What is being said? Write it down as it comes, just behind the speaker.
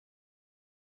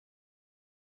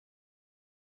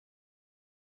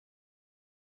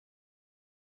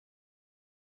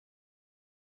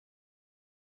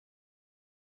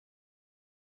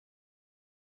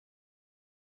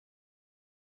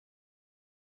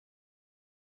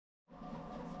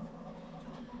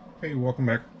Hey, welcome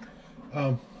back.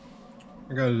 I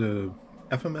got a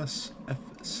FMS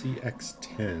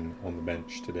FCX10 on the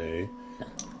bench today.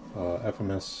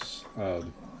 FMS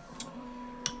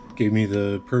gave me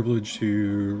the privilege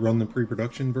to run the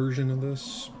pre-production version of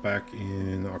this back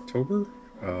in October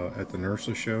at the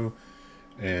NERSA show,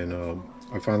 and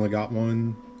I finally got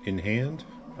one in hand.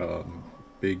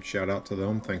 Big shout out to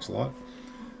them, thanks a lot.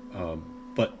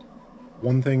 But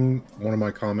one of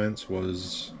my comments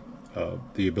was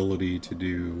the ability to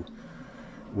do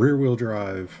rear-wheel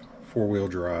drive, four-wheel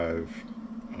drive,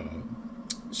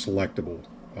 selectable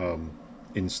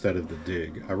instead of the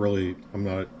dig. I'd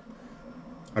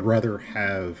rather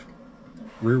have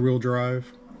rear-wheel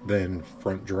drive than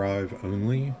front drive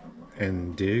only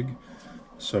and dig.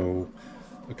 So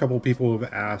a couple people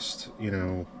have asked,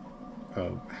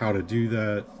 how to do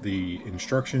that. The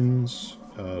instructions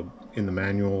in the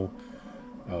manual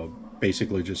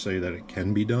basically just say that it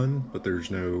can be done, but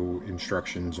there's no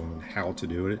instructions on how to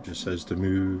do it. It just says to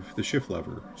move the shift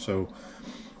lever. So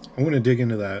I'm going to dig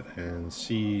into that and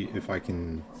see if I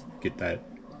can get that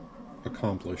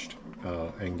accomplished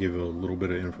and give a little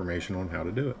bit of information on how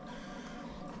to do it.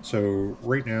 So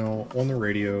right now on the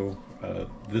radio,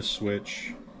 this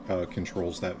switch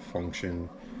controls that function.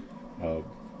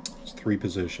 It's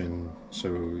 3-position,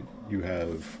 so you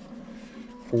have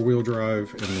four-wheel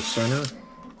drive in the center.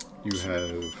 You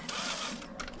have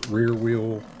rear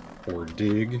wheel or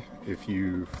dig if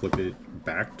you flip it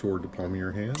back toward the palm of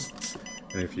your hand.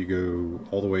 And if you go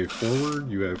all the way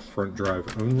forward, you have front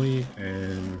drive only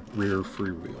and rear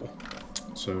freewheel.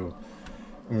 So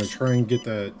I'm going to try and get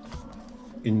that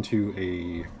into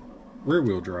a rear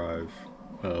wheel drive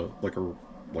like a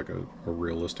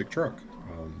realistic truck,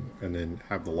 and then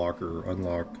have the lock or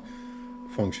unlock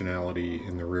functionality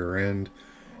in the rear end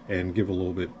and give a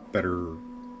little bit better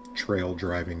trail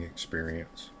driving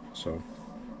experience. So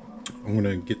I'm going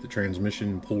to get the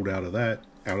transmission pulled out of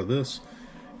this,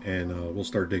 and we'll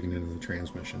start digging into the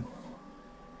transmission.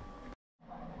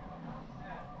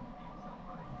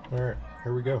 Alright,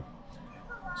 here we go.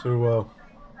 So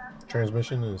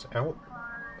transmission is out.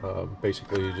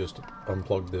 Basically you just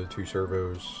unplug the 2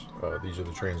 servos. These are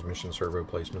the transmission servo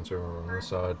placements over on this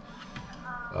side.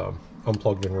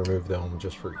 Unplugged and removed them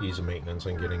just for ease of maintenance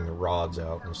and getting the rods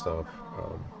out and stuff.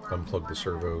 Unplugged the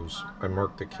servos. I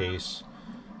marked the case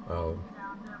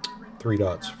 3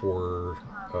 dots for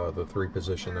the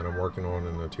 3-position that I'm working on,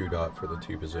 and the 2 dot for the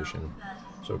 2-position.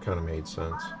 So it kind of made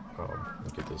sense.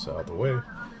 Let's get this out of the way.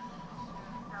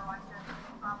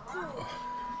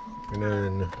 And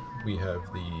then we have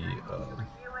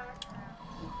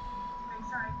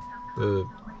the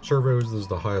servos. This is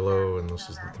the high-low, and this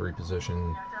is the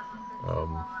 3-position.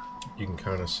 You can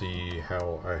kind of see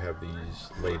how I have these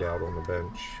laid out on the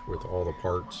bench with all the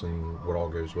parts and what all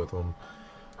goes with them.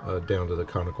 Down to the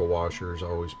conical washers. I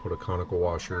always put a conical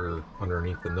washer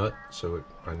underneath the nut so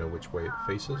I know which way it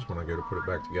faces when I go to put it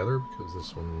back together, because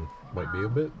this one might be a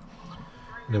bit.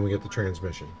 And then we get the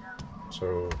transmission.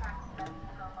 So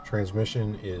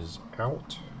transmission is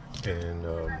out, and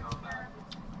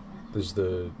this is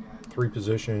the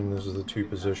 3-position, this is the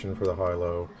 2-position for the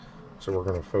high-low. So we're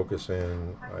going to focus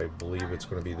in, I believe it's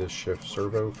going to be this shift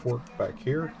servo fork back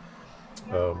here.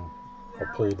 I'll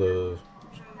pull the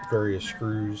various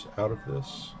screws out of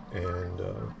this and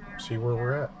see where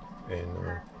we're at, and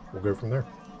we'll go from there.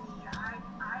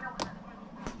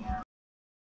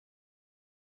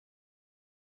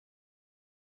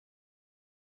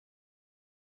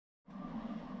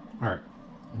 Alright,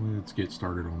 let's get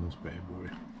started on this bad boy.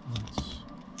 Let's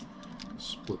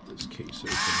split this case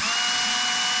open.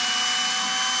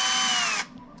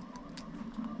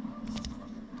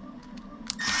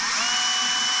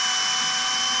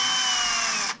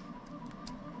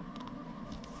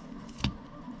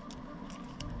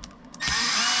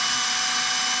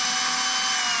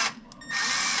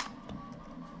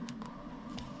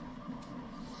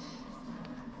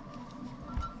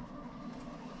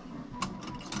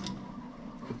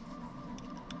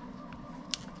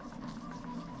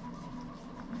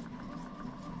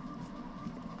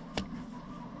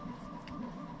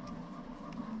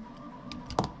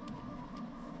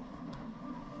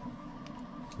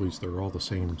 At least they're all the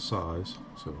same size,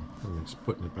 so that makes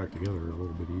putting it back together a little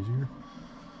bit easier.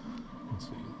 Let's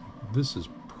see, this is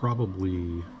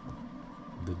probably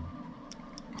the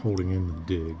holding in the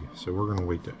dig, so we're going to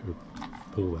wait to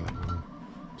pull that one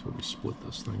until we split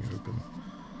this thing open.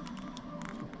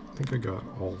 I think I got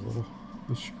all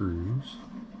the screws.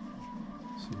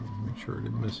 Let's see, make sure I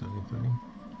didn't miss anything.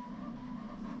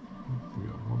 We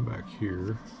got one back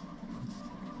here.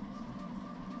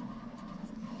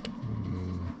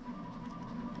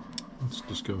 let's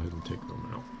just go ahead and take them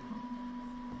out.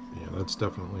 Yeah, that's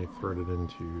definitely threaded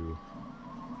into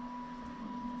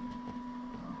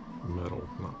metal,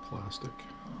 not plastic.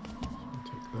 So I'll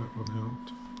take that one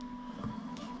out.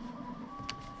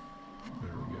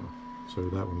 There we go. So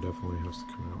that one definitely has to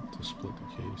come out to split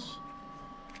the case.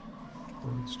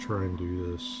 Let's try and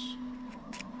do this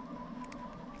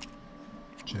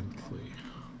gently.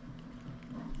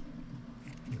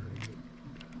 There we go.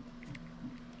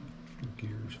 The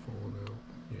gear's falling out.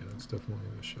 Yeah, that's definitely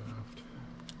the shaft.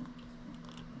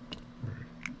 Alright.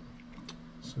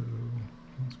 So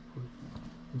let's put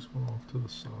this one off to the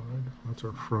side. That's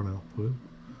our front output.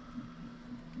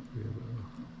 We have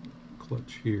a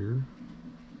clutch here.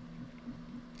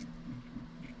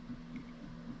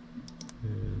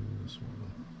 And this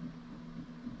one.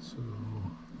 So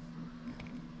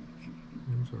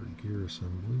here's our gear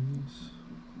assemblies.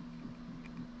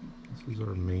 This is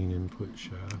our main input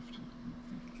shaft.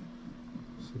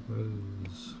 So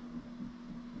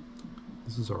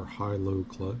this is our high-low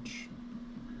clutch.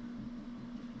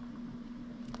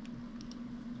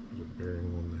 There's a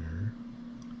bearing one there.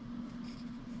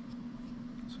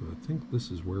 So I think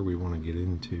this is where we want to get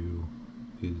into,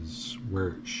 is where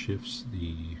it shifts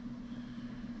the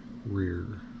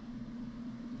rear.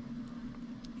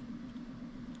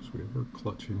 So we have our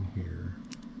clutch in here.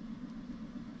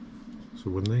 So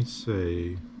when they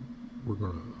say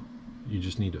you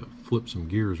just need to flip some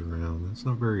gears around, that's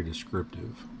not very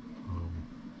descriptive.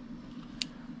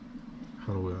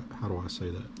 How do I say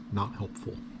that? Not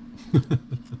helpful.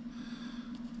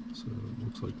 So it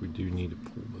looks like we do need to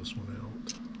pull this one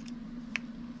out.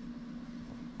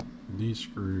 These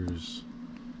screws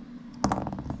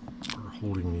are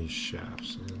holding these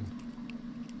shafts in.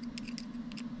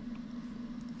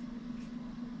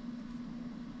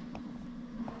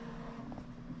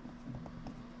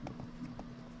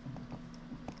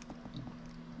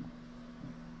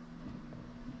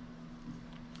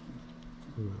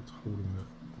 So that's holding that,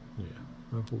 yeah,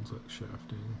 that holds that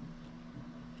shaft in.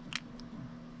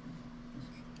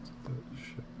 That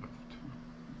shaft.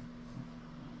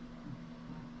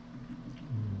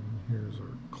 And here's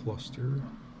our cluster.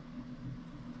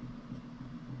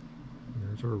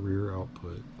 There's our rear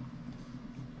output.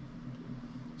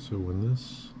 So when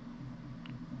this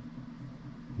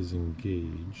is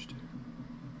engaged,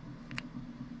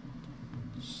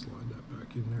 just slide that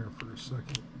back in there for a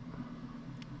second.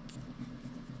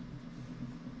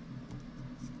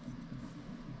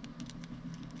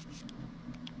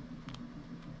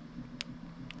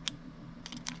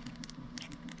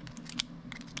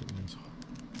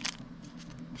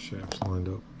 Shafts lined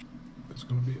up. It's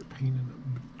going to be a pain in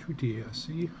the booty, I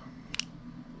see.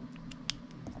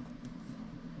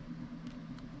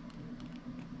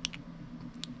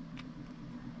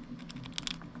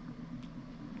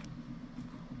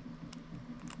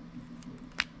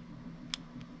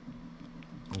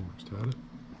 Almost had it.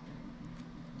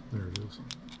 There it is.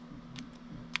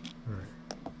 Alright.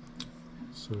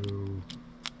 So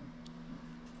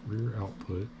rear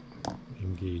output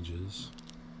engages.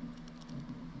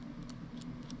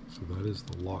 So that is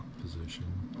the lock position.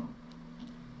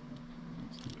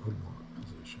 It's the unlock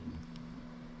position.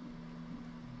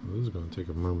 Well, this is going to take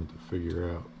a moment to figure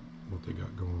out what they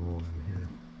got going on in here.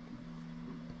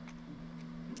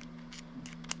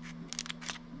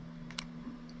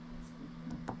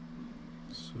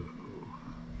 So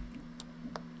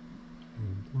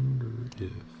I wonder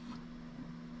if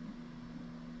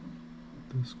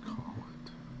this collet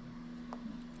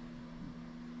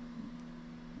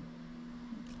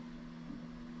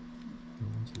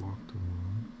locked on.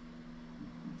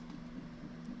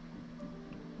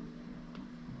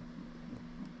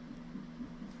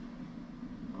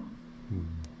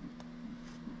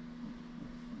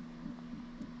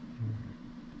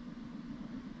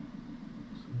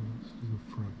 So this is the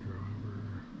front driver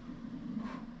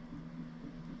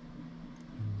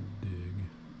and the dig.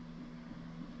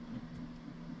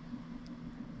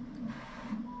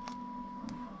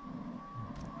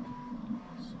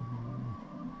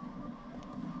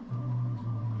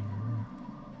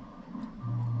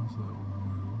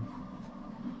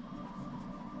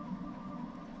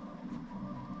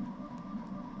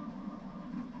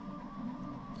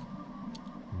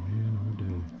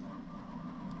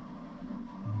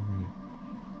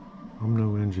 I'm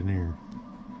no engineer,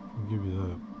 I'll give you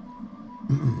that.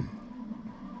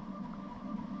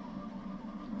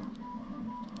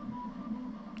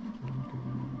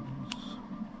 Goes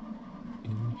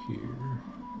in here.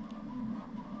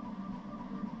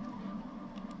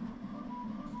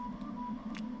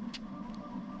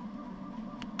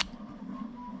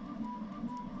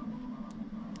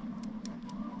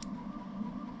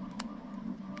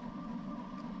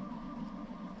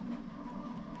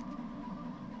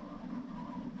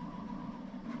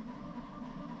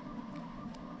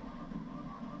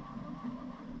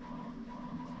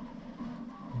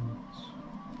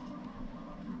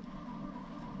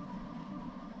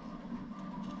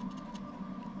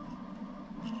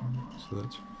 So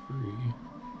that's free.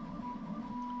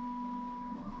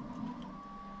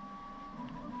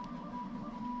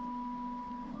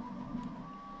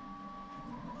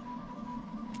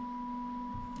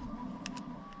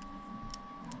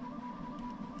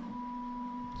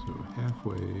 So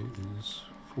halfway is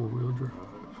four-wheel drive.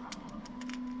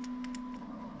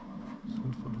 So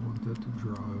if I want that to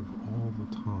drive all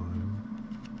the time,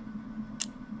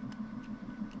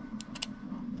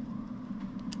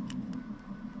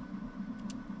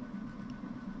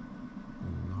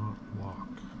 and not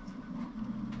lock,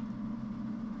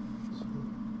 so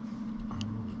I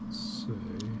would say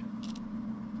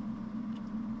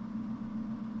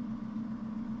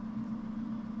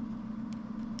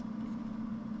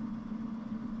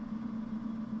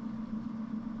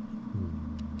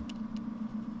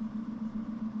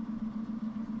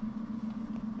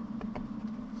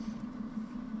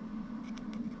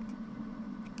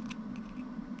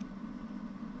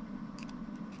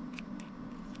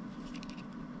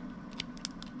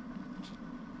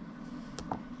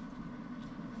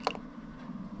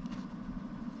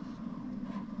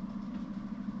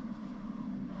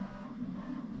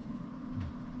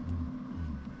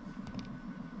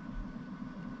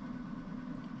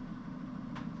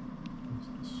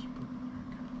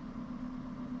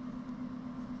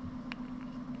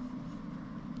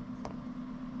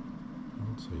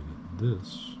say that this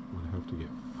would have to get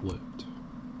flipped.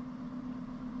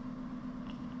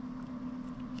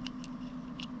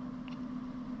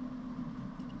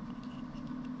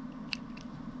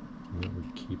 And that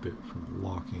would keep it from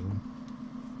locking,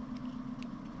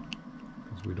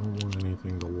 because we don't want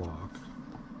anything to lock.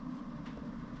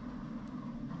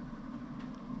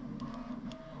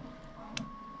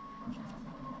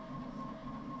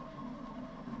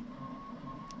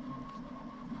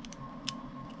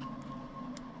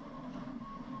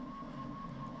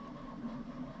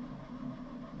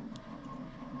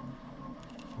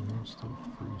 Still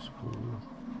free spool.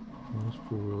 That's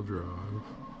four-wheel drive.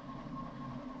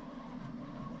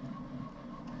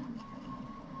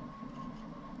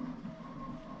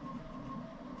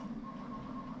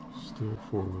 Still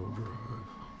four-wheel drive.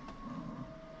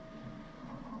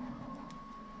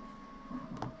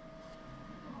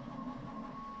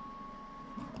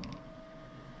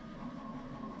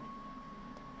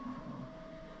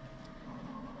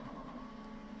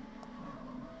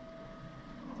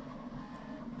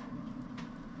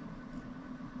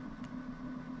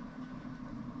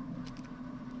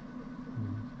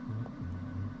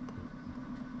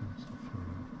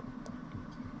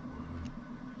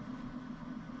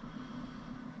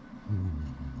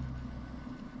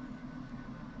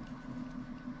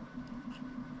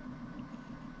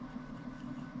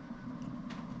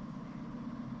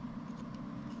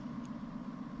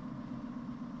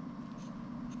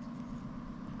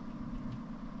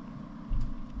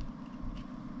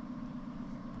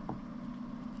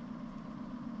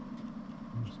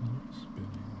 It's not spinning.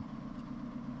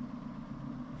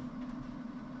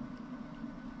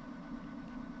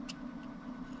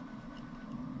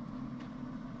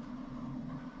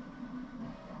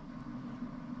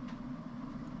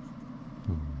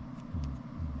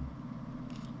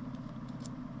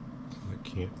 It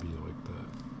can't be like that.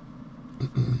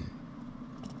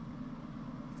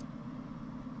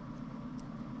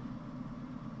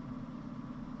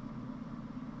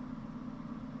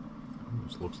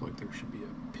 Almost looks like there should be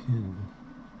a pin.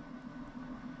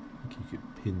 I think you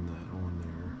could pin that on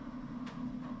there.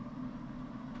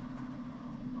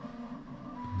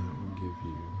 And that would give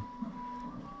you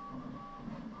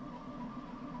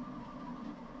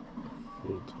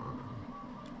full time.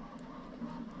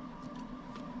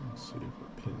 Let's see if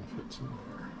a pin fits in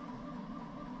there.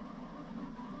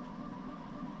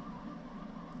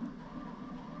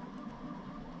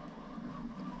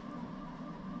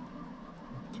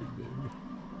 Too big.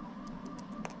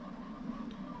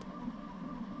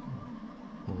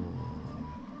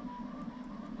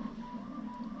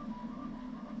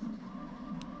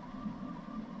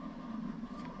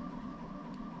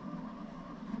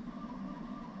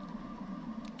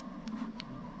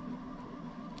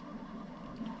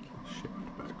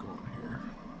 Shift back on here.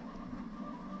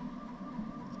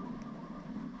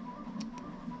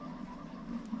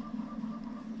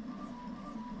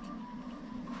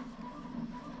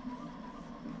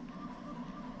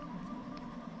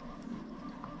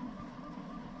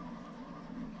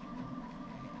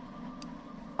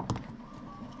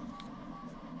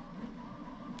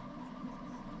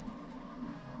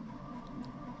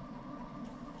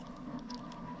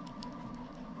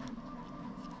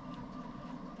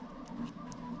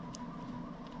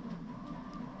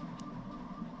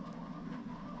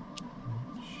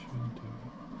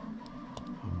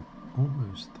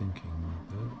 was thinking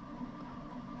with it.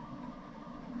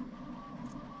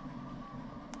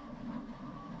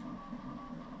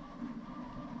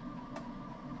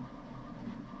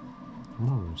 I'm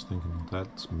almost thinking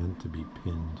that's meant to be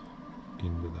pinned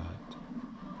into that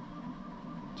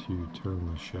to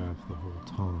turn the shaft the whole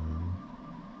time.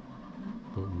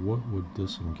 But what would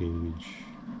disengage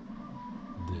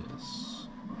this?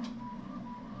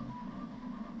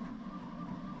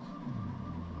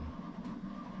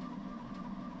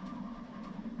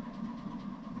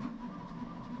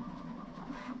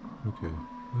 Okay,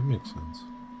 that makes sense.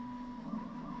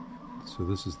 So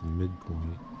this is the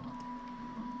midpoint.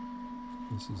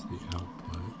 This is the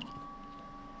output.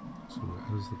 So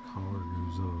as the collar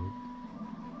goes up,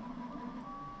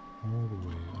 all the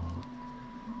way up,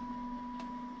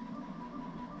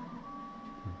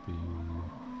 would be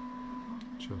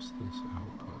just this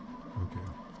output. Okay.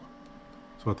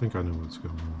 So I think I know what's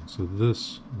going on. So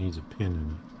this needs a pin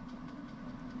in it.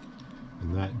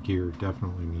 And that gear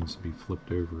definitely needs to be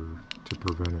flipped over to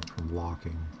prevent it from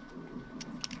locking.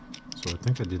 So I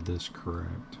think I did this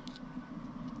correct.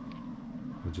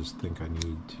 I just think I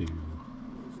need to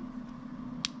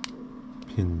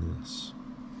pin this.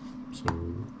 So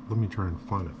let me try and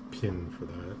find a pin for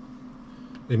that.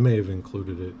 They may have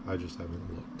included it, I just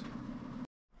haven't looked.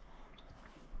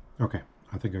 Okay,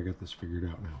 I think I got this figured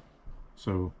out now.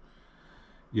 So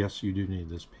yes, you do need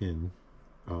this pin.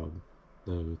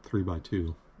 The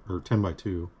 3x2 or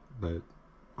 10x2 that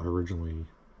I originally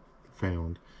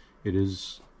found. It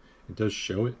does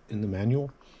show it in the manual,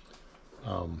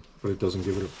 but it doesn't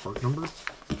give it a part number.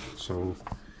 So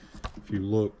if you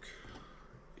look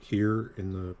here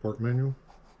in the part manual,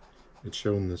 it's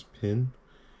showing this pin.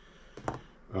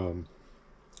 I'm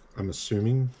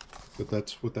assuming that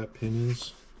that's what that pin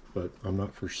is, but I'm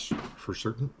not for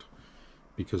certain,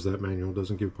 because that manual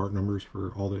doesn't give part numbers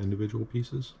for all the individual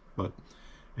pieces. But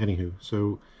anywho,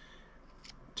 so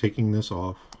taking this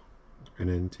off and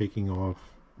then taking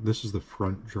off, this is the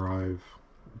front drive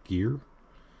gear.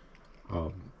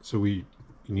 So you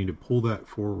need to pull that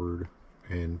forward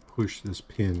and push this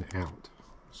pin out.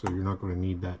 So you're not going to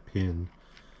need that pin.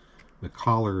 The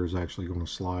collar is actually going to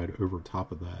slide over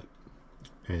top of that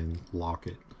and lock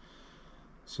it.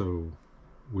 So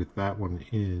with that one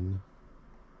in,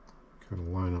 kind of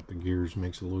line up the gears,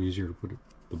 makes it a little easier to put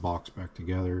the box back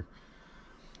together.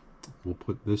 We'll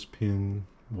put this pin,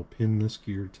 we'll pin this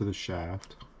gear to the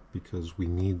shaft because we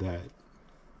need that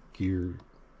gear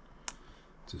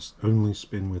to only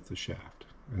spin with the shaft,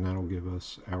 and that'll give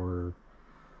us our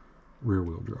rear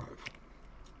wheel drive.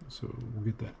 So we'll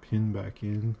get that pin back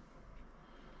in,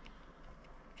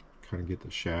 kind of get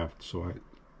the shaft so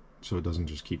it doesn't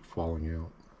just keep falling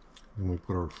out. Then we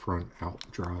put our front out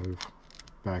drive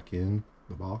back in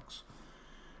the box.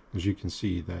 As you can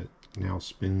see, that now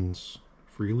spins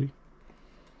freely.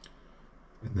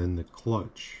 And then the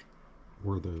clutch,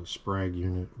 or the sprag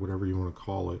unit, whatever you want to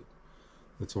call it,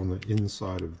 that's on the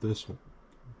inside of this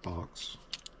box,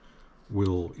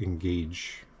 will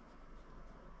engage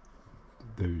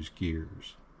those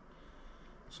gears.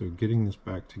 So getting this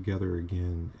back together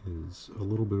again is a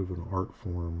little bit of an art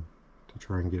form to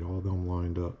try and get all them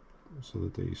lined up so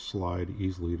that they slide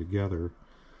easily together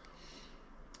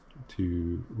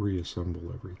to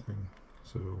reassemble everything.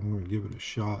 So I'm going to give it a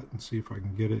shot and see if I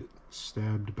can get it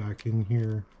stabbed back in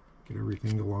here, get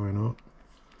everything to line up.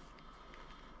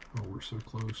 Oh, we're so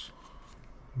close.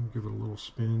 Give it a little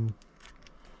spin,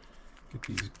 get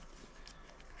these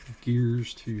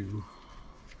gears to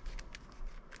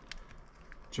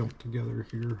jump together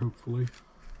here, hopefully.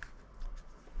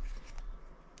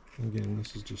 Again,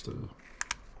 this is just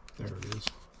there it is.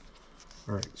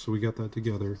 Alright, so we got that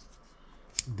together.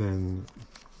 Then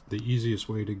the easiest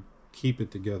way to keep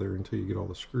it together until you get all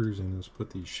the screws in is put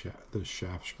the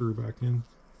shaft screw back in.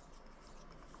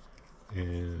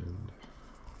 And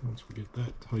once we get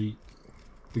that tight,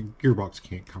 the gearbox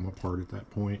can't come apart at that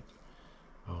point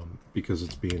because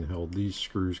it's being held. These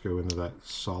screws go into that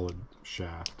solid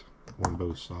shaft on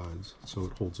both sides, so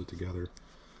it holds it together.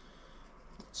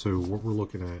 So what we're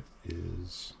looking at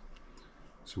is,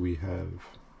 so we have,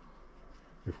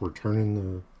 if we're turning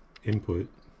the input,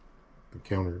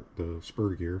 the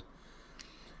spur gear,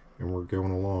 and we're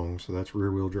going along, so that's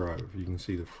rear wheel drive. You can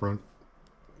see the front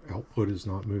output is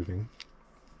not moving.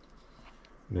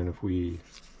 And then if we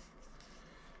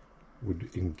would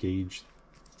engage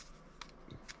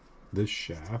this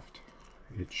shaft,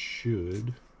 it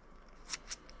should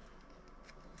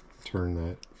turn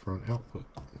that front output.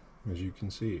 As you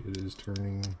can see, it is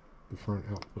turning the front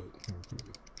output.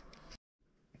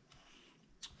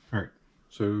 Alright,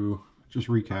 so just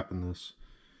recapping this.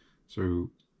 So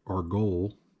our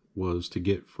goal was to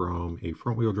get from a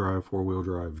front-wheel drive, four-wheel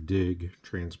drive dig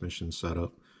transmission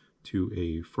setup to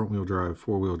a front-wheel drive,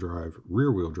 four-wheel drive,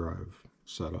 rear-wheel drive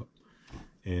setup.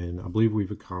 And I believe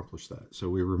we've accomplished that. So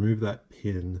we removed that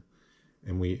pin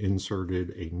and we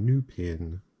inserted a new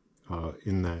pin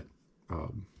in that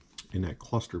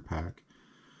cluster pack.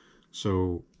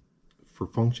 So for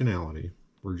functionality,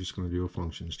 we're just going to do a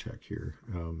functions check here.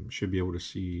 Should be able to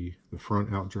see the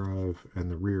front outdrive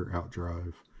and the rear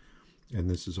outdrive. And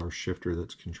this is our shifter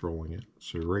that's controlling it.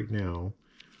 So right now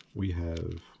we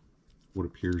have what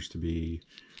appears to be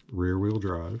rear wheel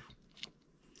drive.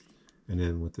 And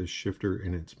then with this shifter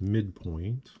in its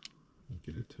midpoint,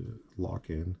 get it to lock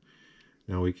in.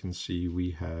 Now we can see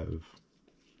we have,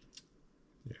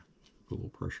 put a little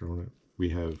pressure on it. We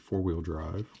have four-wheel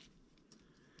drive.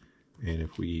 And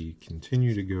if we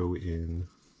continue to go in,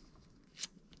 it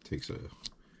takes a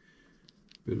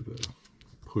bit of a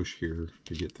push here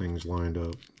to get things lined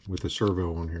up. With the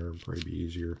servo on here, it'd probably be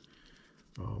easier.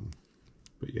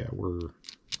 But yeah, we're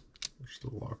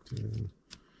still locked in.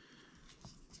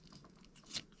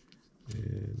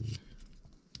 And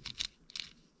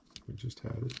we just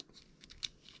had it.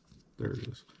 There it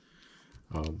is.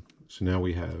 So now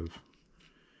we have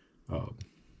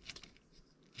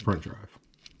front drive.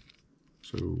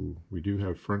 So we do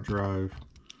have front drive.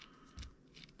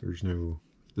 There's no,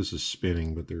 this is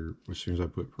spinning, but there, as soon as I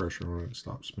put pressure on it, it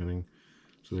stops spinning.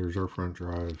 So there's our front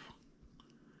drive.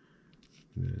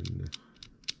 And then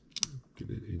get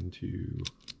it into,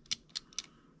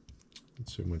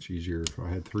 it's so much easier if I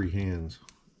had three hands.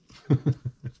 Get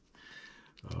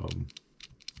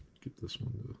this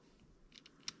one to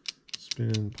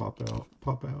spin, pop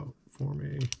out for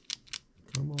me.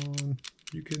 Come on,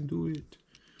 you can do it.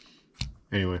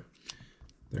 Anyway,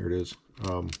 there it is.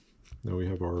 Now we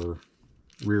have our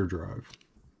rear drive,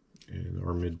 and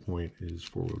our midpoint is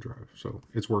four-wheel drive. So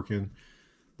it's working.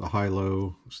 The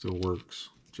high-low still works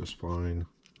just fine.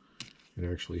 It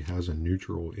actually has a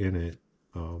neutral in it.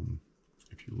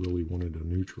 If you really wanted a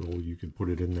neutral, you could put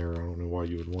it in there. I don't know why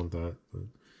you would want that, but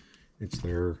it's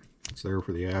there. It's there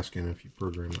for the asking if you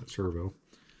program that servo.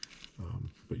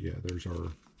 But yeah, there's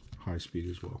our high speed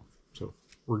as well. So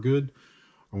we're good.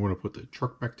 I'm going to put the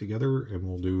truck back together and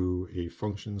we'll do a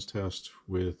functions test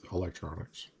with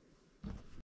electronics.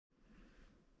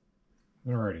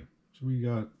 Alrighty, so we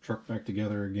got truck back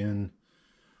together again.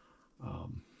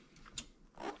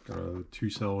 Got a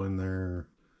 2-cell in there,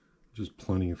 just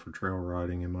plenty for trail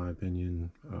riding in my opinion.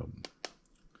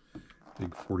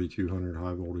 Big 4200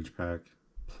 high voltage pack,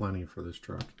 plenty for this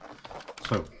truck.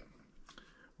 So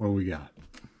what do we got?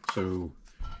 So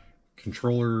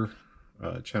controller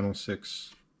channel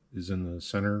 6 is in the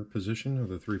center position of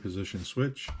the 3-position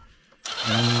switch,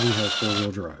 and we have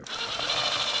four-wheel drive.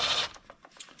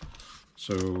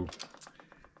 So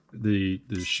the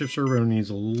shift servo needs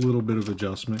a little bit of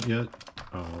adjustment yet,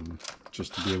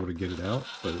 just to be able to get it out,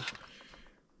 but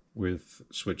with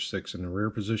switch 6 in the rear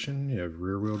position, you have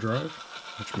rear wheel drive,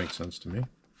 which makes sense to me.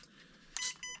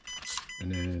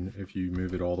 And then if you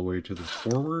move it all the way to the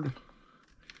forward,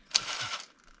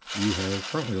 you have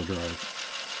front wheel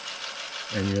drive,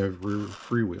 and you have rear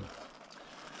freewheel.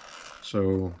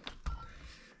 So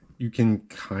you can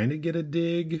kind of get a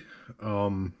dig,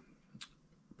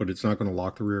 but it's not going to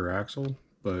lock the rear axle.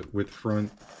 But with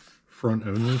front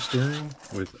only steering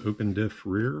with open diff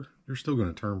rear, you're still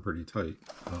going to turn pretty tight,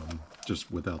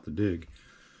 just without the dig.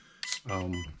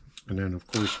 And then of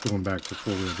course going back to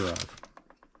four-wheel drive.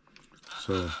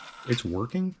 So it's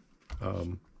working.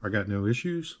 I got no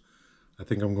issues. I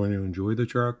think I'm going to enjoy the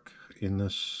truck in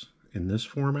this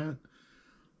format.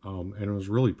 And it was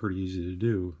really pretty easy to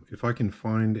do. If I can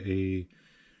find a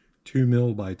 2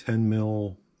 mil by 10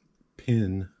 mil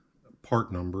pin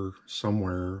part number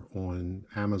somewhere on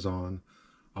Amazon,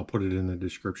 I'll put it in the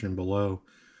description below.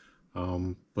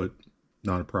 But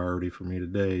not a priority for me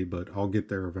today, but I'll get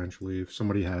there eventually. If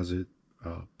somebody has it,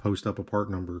 post up a part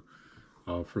number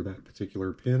for that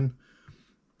particular pin,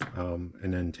 and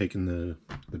then taking the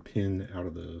pin out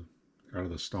of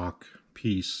the stock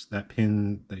piece. That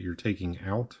pin that you're taking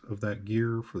out of that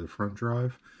gear for the front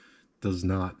drive does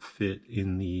not fit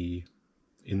in the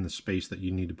space that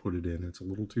you need to put it in. It's a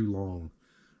little too long,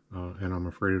 and I'm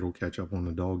afraid it'll catch up on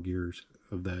the dog gears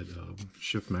of that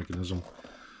shift mechanism.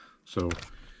 So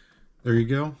there you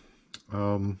go.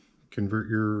 Convert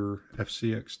your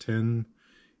FCX10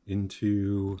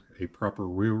 into a proper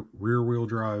rear wheel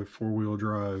drive, four-wheel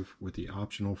drive with the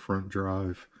optional front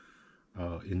drive,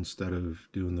 instead of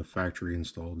doing the factory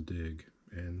installed dig.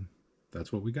 And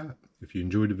that's what we got. If you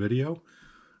enjoyed the video,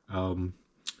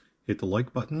 hit the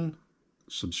like button,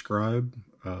 subscribe,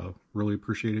 Really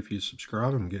appreciate if you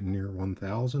subscribe. I'm getting near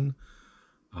 1,000.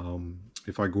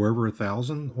 If I go over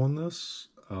 1,000 on this,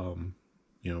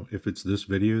 you know, if it's this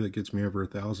video that gets me over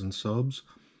 1,000 subs,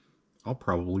 I'll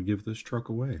probably give this truck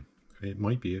away. It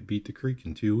might be at Beat the Creek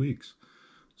in 2 weeks.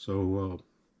 So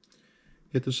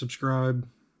hit the subscribe,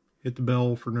 hit the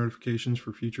bell for notifications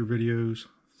for future videos.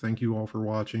 Thank you all for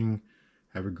watching.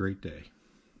 Have a great day.